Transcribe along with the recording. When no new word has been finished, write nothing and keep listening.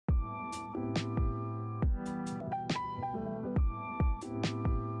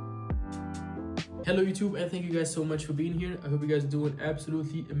Hello YouTube, and thank you guys so much for being here. I hope you guys are doing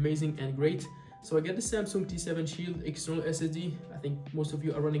absolutely amazing and great. So I get the Samsung T7 Shield external SSD. I think most of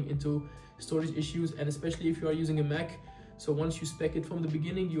you are running into storage issues, and especially if you are using a Mac. So once you spec it from the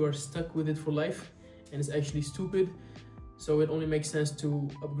beginning, you are stuck with it for life, and it's actually stupid. So it only makes sense to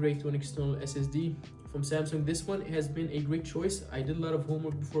upgrade to an external SSD from Samsung. This one has been a great choice. I did a lot of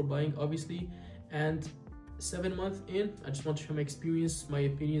homework before buying, obviously, and 7 months in, I just want to share my experience, my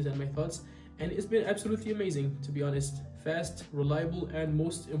opinions, and my thoughts. And it's been absolutely amazing, to be honest. Fast, reliable, and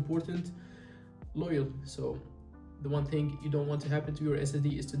most important, loyal. So the one thing you don't want to happen to your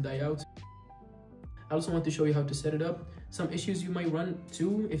SSD is to die out. I also want to show you how to set it up. Some issues you might run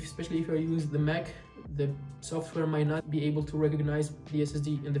too, especially if you're using the Mac. The software might not be able to recognize the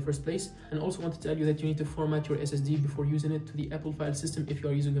SSD in the first place. And also want to tell you that you need to format your SSD before using it to the Apple file system if you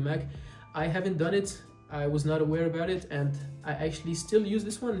are using a Mac. I haven't done it. I was not aware about it, and I actually still use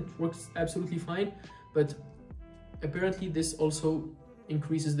this one. It works absolutely fine, but apparently this also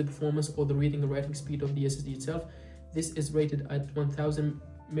increases the performance or the reading and writing speed of the SSD itself. This is rated at 1000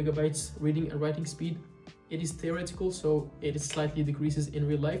 megabytes reading and writing speed. It is theoretical, so it slightly decreases in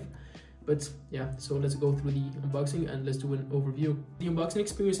real life. But yeah, so let's go through the unboxing and let's do an overview. The unboxing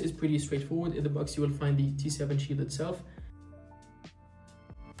experience is pretty straightforward. In the box you will find the T7 Shield itself.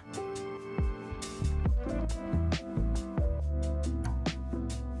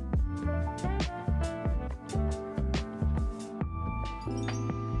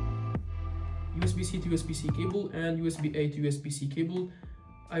 USB-C to USB-C cable and USB-A to USB-C cable.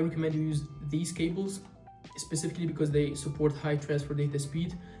 I recommend you use these cables specifically because they support high transfer data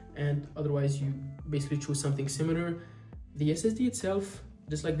speed, and otherwise you basically choose something similar. The SSD itself,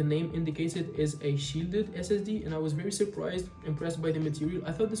 just like the name indicates it, is a shielded SSD, and I was very impressed by the material.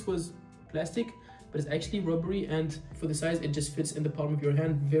 I thought this was plastic, but it's actually rubbery, and for the size it just fits in the palm of your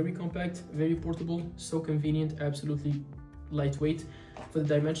hand. Very compact, very portable, so convenient, absolutely lightweight. For the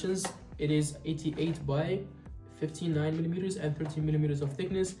dimensions, it is 88 by 59 millimeters and 13 millimeters of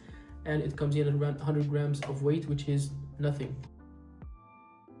thickness, and it comes in at around 100 grams of weight, which is nothing.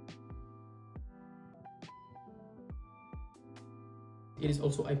 It is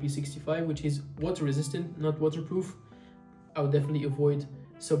also IP65, which is water resistant, not waterproof. I would definitely avoid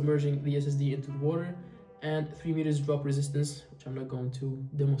submerging the SSD into the water. And 3 meters drop resistance, which I'm not going to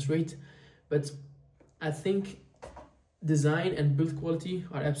demonstrate, but I think design and build quality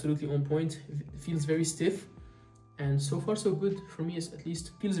are absolutely on point. It feels very stiff, and so far so good for me. At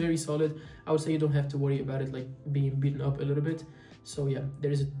least feels very solid. I would say you don't have to worry about it like being beaten up a little bit. So yeah,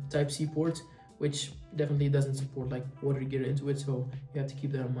 there is a Type-C port, which definitely doesn't support like water gear into it, so you have to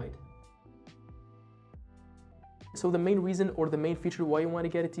keep that in mind. So the main reason or the main feature why you want to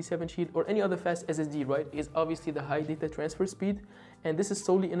get a T7 Shield or any other fast SSD, right, is obviously the high data transfer speed, and this is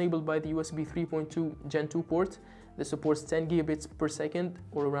solely enabled by the USB 3.2 Gen 2 port that supports 10 gigabits per second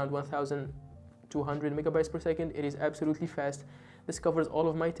or around 1200 megabytes per second. It is absolutely fast. This covers all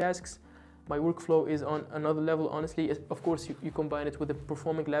of my tasks. My workflow is on another level, honestly. Of course, you combine it with a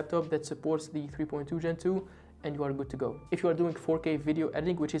performing laptop that supports the 3.2 Gen 2, and you are good to go. If you are doing 4K video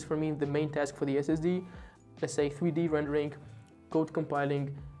editing, which is for me the main task for the SSD, let's say 3D rendering, code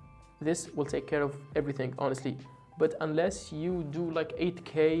compiling, this will take care of everything, honestly. But unless you do like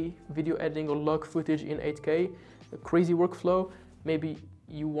 8K video editing or log footage in 8K, a crazy workflow, maybe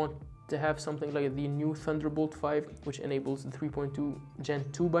you want to have something like the new Thunderbolt 5, which enables the 3.2 Gen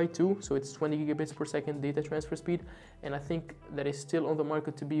 2x2, so it's 20 gigabits per second data transfer speed, and I think that is still on the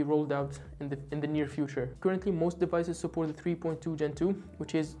market to be rolled out in the near future. Currently, most devices support the 3.2 Gen 2,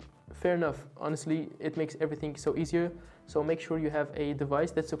 which is fair enough. Honestly, it makes everything so easier, so make sure you have a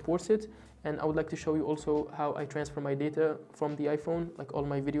device that supports it. And I would like to show you also how I transfer my data from the iPhone, like all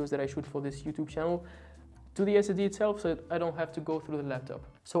my videos that I shoot for this YouTube channel, to the SSD itself, so that I don't have to go through the laptop.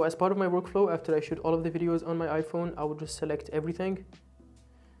 So as part of my workflow, after I shoot all of the videos on my iPhone, I will just select everything.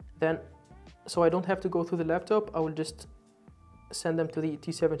 Then, so I don't have to go through the laptop, I will just send them to the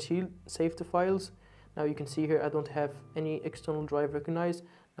T7 Shield, save the files. Now you can see here I don't have any external drive recognized.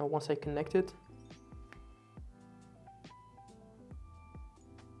 Now once I connect it,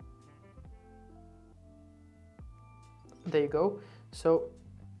 there you go. So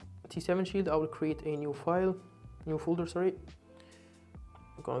T7 Shield, I will create a new folder, sorry.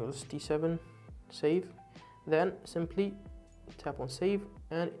 I'm going to T7, save. Then simply tap on save,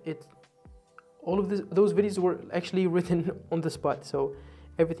 and all of those videos were actually written on the spot, so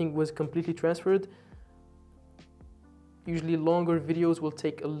everything was completely transferred. Usually longer videos will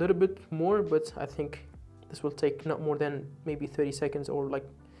take a little bit more, but I think this will take not more than maybe 30 seconds or like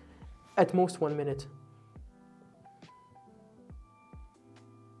at most 1 minute.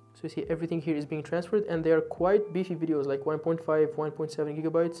 So you see everything here is being transferred, and they are quite beefy videos, like 1.5, 1.7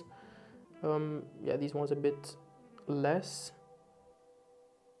 gigabytes. Yeah, these ones a bit less.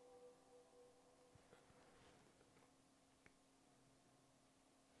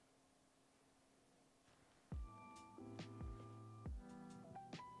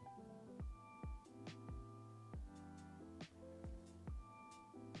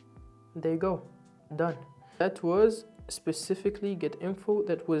 There you go, done. That was specifically get info.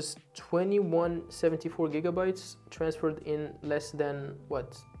 That was 2174 gigabytes transferred in less than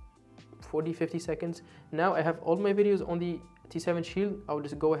what, 40-50 seconds. Now I have all my videos on the T7 Shield. I'll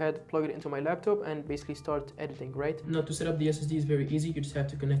just go ahead, plug it into my laptop, and basically start editing, right? Now to set up the SSD is very easy. You just have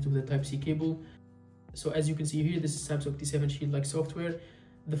to connect it with a Type-C cable. So as you can see here, this is Samsung T7 Shield like software.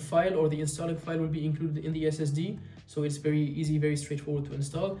 The file or the installing file will be included in the SSD, so it's very easy, very straightforward to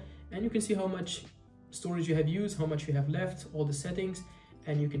install. And you can see how much storage you have used, how much you have left, all the settings,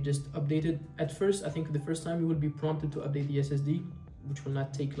 and you can just update it. At first, I think the first time you will be prompted to update the SSD, which will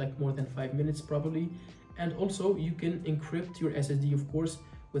not take like more than 5 minutes probably. And also you can encrypt your SSD, of course,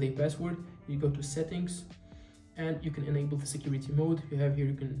 with a password. You go to settings and you can enable the security mode. You have here,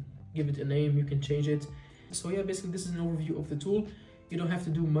 you can give it a name, you can change it. So yeah, basically this is an overview of the tool. You don't have to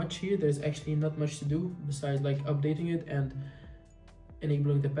do much here. There's actually not much to do besides like updating it and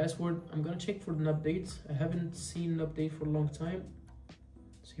enabling the password. I'm gonna check for an update. I haven't seen an update for a long time.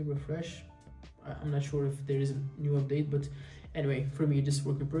 See, refresh. I'm not sure if there is a new update, but anyway, for me, it's just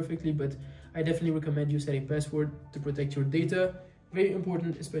working perfectly. But I definitely recommend you set a password to protect your data. Very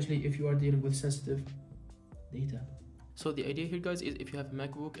important, especially if you are dealing with sensitive data. So the idea here, guys, is if you have a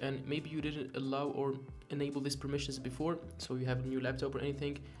MacBook and maybe you didn't allow or enable these permissions before, so you have a new laptop or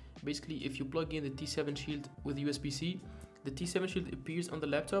anything, basically if you plug in the T7 Shield with USB-C, the T7 Shield appears on the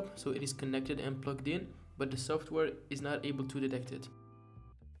laptop, so it is connected and plugged in, but the software is not able to detect it.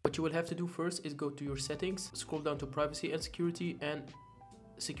 What you will have to do first is go to your settings, scroll down to privacy and security and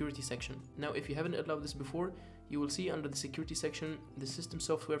security section. Now, if you haven't allowed this before, you will see under the security section, the system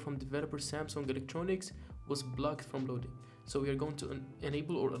software from developer Samsung Electronics was blocked from loading. So we are going to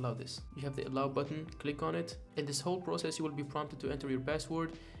enable or allow this. You have the allow button, click on it. In this whole process, you will be prompted to enter your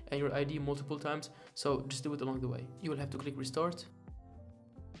password and your ID multiple times. So just do it along the way. You will have to click restart.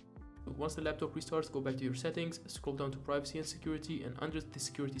 Once the laptop restarts, go back to your settings, scroll down to privacy and security, and under the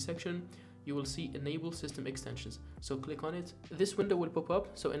security section, you will see enable system extensions. So click on it. This window will pop up.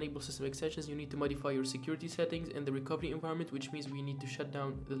 So enable system extensions, you need to modify your security settings in the recovery environment, which means we need to shut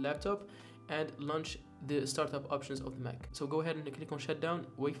down the laptop and launch the startup options of the Mac. So go ahead and click on shutdown,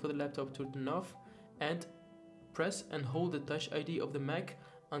 wait for the laptop to turn off, and press and hold the touch ID of the Mac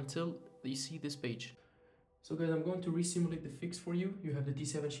until you see this page. So guys, I'm going to re-simulate the fix for you. You have the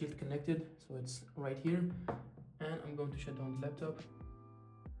T7 Shield connected, so it's right here, and I'm going to shut down the laptop.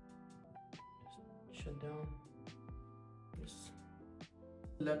 Just shut down. Yes.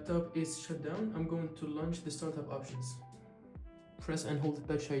 The laptop is shut down. I'm going to launch the startup options. Press and hold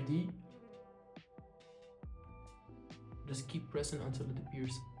the touch ID. Just keep pressing until it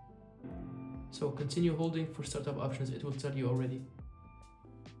appears. So continue holding for startup options. It will tell you already.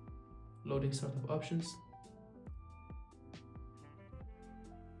 Loading startup options.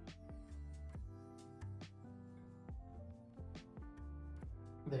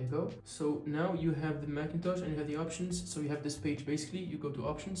 There you go. So now you have the Macintosh and you have the options. So you have this page basically. You go to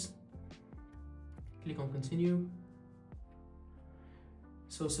options, click on continue.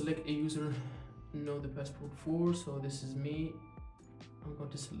 So select a user, know the password for. So this is me. I'm going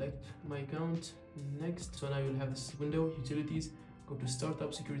to select my account. Next. So now you'll have this window, utilities. Go to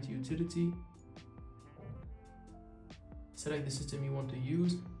startup security utility. Select the system you want to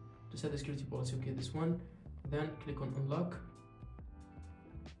use. To set the security policy, okay, this one. Then click on unlock.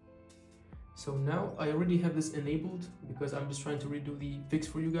 So now I already have this enabled because I'm just trying to redo the fix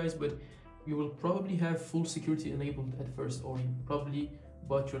for you guys, but you will probably have full security enabled at first, or you probably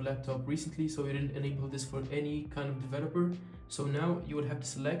bought your laptop recently, so you didn't enable this for any kind of developer. So now you will have to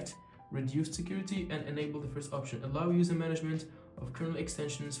select reduced security and enable the first option, allow user management of kernel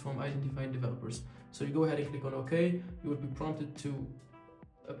extensions from identified developers. So you go ahead and click on OK. You will be prompted to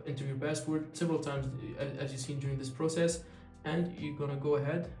enter your password several times as you've seen during this process, and you're gonna go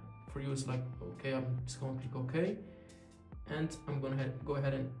ahead. For you, it's like, okay, I'm just going to click OK, and I'm going to go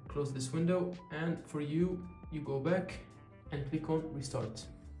ahead and close this window. And for you, you go back and click on restart.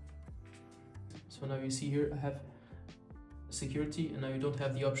 So now you see here, I have security, and now you don't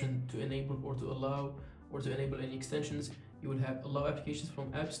have the option to enable or to allow or to enable any extensions. You will have allow applications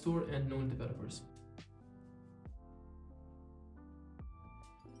from App Store and known developers.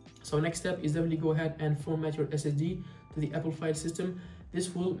 So next step is definitely go ahead and format your SSD to the Apple file system.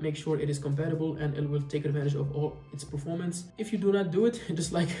 This will make sure it is compatible and it will take advantage of all its performance. If you do not do it,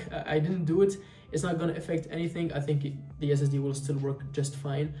 just like I didn't do it, it's not going to affect anything. I think the SSD will still work just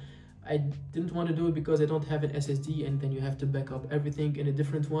fine. I didn't want to do it because I don't have an SSD, and then you have to back up everything in a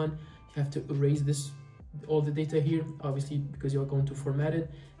different one. You have to erase all the data here, obviously, because you're going to format it,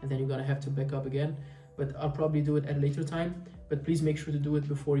 and then you're going to have to back up again. But I'll probably do it at a later time. But please make sure to do it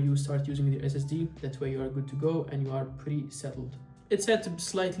before you start using the SSD. That way you are good to go and you are pretty settled. It's set to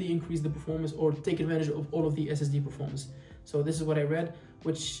slightly increase the performance or take advantage of all of the SSD performance. So this is what I read,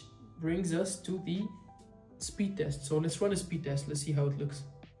 which brings us to the speed test. So let's run a speed test. Let's see how it looks.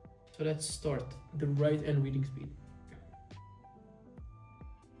 So let's start the write and reading speed.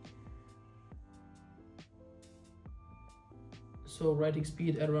 So writing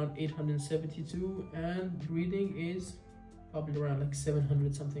speed at around 872 and reading is probably around like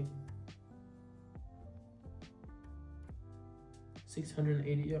 700 something.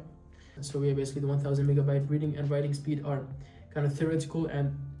 680, yeah. So yeah, basically the 1000 megabyte reading and writing speed are kind of theoretical,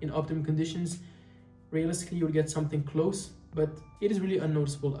 and in optimum conditions, realistically you'll get something close, but it is really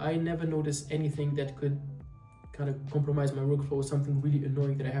unnoticeable. I never notice anything that could kind of compromise my workflow, something really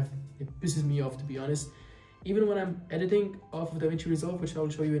annoying that I have. It pisses me off, to be honest. Even when I'm editing off of DaVinci Resolve, which I'll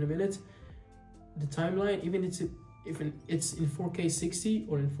show you in a minute, the timeline, even if it's in 4K 60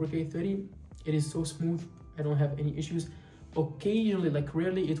 or in 4K 30, it is so smooth. I don't have any issues. Occasionally, like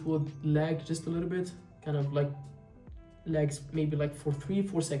rarely, it will lag just a little bit, kind of like lags maybe like for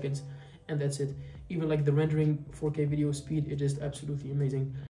 3-4 seconds, and that's it. Even like the rendering 4K video speed, it is absolutely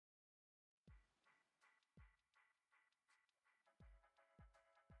amazing.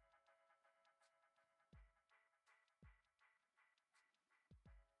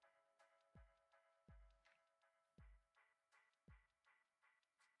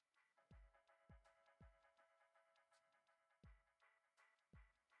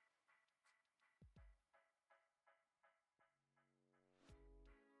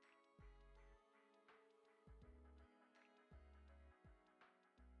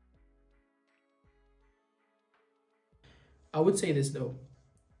 I would say this though,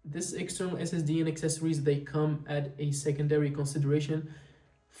 this external SSD and accessories, they come at a secondary consideration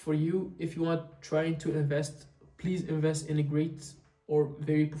for you. If you want trying to invest, please invest in a great or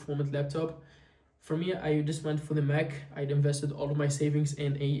very performant laptop. For me, I just went for the Mac. I'd invested all of my savings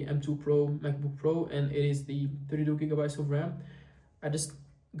in a M2 Pro MacBook Pro, and it is the 32 gigabytes of RAM. I just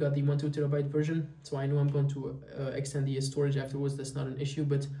got the 1.2 terabyte version, so I know I'm going to extend the storage afterwards. That's not an issue,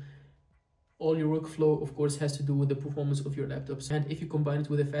 but all your workflow, of course, has to do with the performance of your laptops. And if you combine it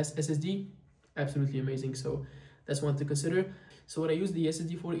with a fast SSD, absolutely amazing. So that's one to consider. So what I use the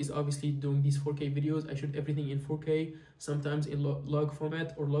SSD for is obviously doing these 4K videos. I shoot everything in 4K, sometimes in log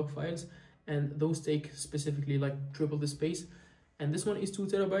format or log files, and those take specifically like triple the space. And this one is 2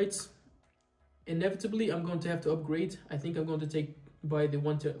 terabytes. Inevitably, I'm going to have to upgrade. I think I'm going to buy the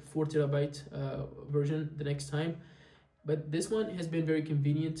 4 terabyte version the next time. But this one has been very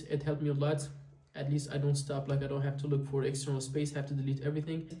convenient. It helped me a lot. At least I don't stop, like I don't have to look for external space, have to delete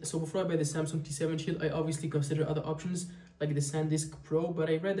everything. So before I buy the Samsung T7 Shield, I obviously consider other options like the SanDisk Pro,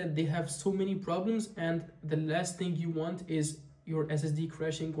 but I read that they have so many problems, and the last thing you want is your SSD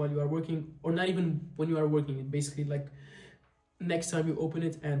crashing while you are working, or not even when you are working. It basically like next time you open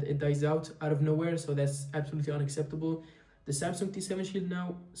it and it dies out of nowhere, so that's absolutely unacceptable. The Samsung T7 Shield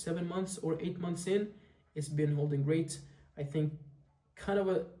now 7 months or 8 months in, it's been holding great. I think kind of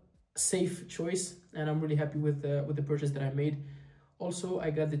a safe choice, and I'm really happy with the purchase that I made. Also, I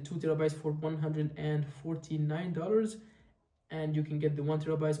got the 2 terabytes for $149, and you can get the 1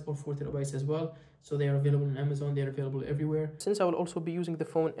 terabytes or 4 terabytes as well. So they are available on Amazon, they are available everywhere. Since I will also be using the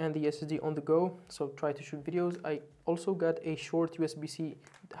phone and the SSD on the go, so try to shoot videos, I also got a short USB-C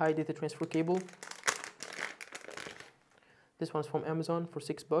high data transfer cable. This one's from Amazon for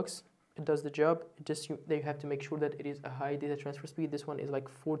 $6. It does the job. They have to make sure that it is a high data transfer speed. This one is like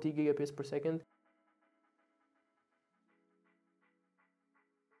 40 gigabits per second.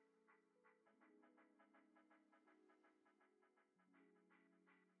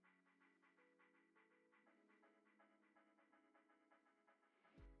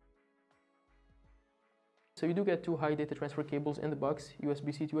 So you do get 2 high data transfer cables in the box,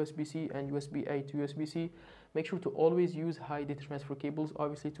 USB-C to USB-C and USB-A to USB-C. Make sure to always use high data transfer cables,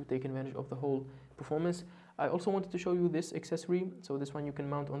 obviously, to take advantage of the whole performance. I also wanted to show you this accessory. So this one you can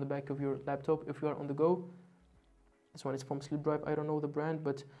mount on the back of your laptop if you are on the go. This one is from Sleep Drive. I don't know the brand,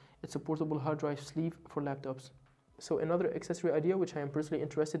 but it's a portable hard drive sleeve for laptops. So another accessory idea which I am personally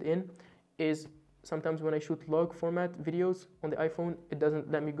interested in is sometimes when I shoot log format videos on the iPhone, it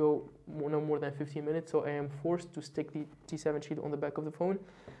doesn't let me go no more than 15 minutes, so I am forced to stick the T7 sheet on the back of the phone.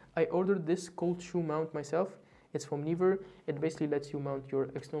 I ordered this cold shoe mount myself. It's from Never. It basically lets you mount your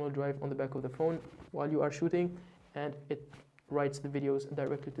external drive on the back of the phone while you are shooting, and it writes the videos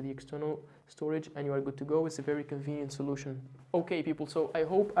directly to the external storage, and you are good to go. It's a very convenient solution. Okay, people, so I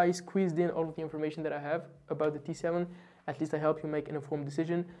hope I squeezed in all of the information that I have about the T7. At least I help you make an informed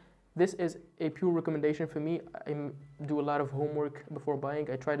decision. This is a pure recommendation for me. I do a lot of homework before buying.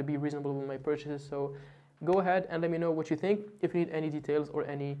 I try to be reasonable with my purchases, so go ahead and let me know what you think. If you need any details or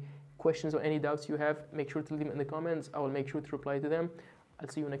any questions or any doubts you have, make sure to leave them in the comments. I will make sure to reply to them. I'll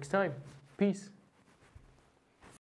see you next time. Peace.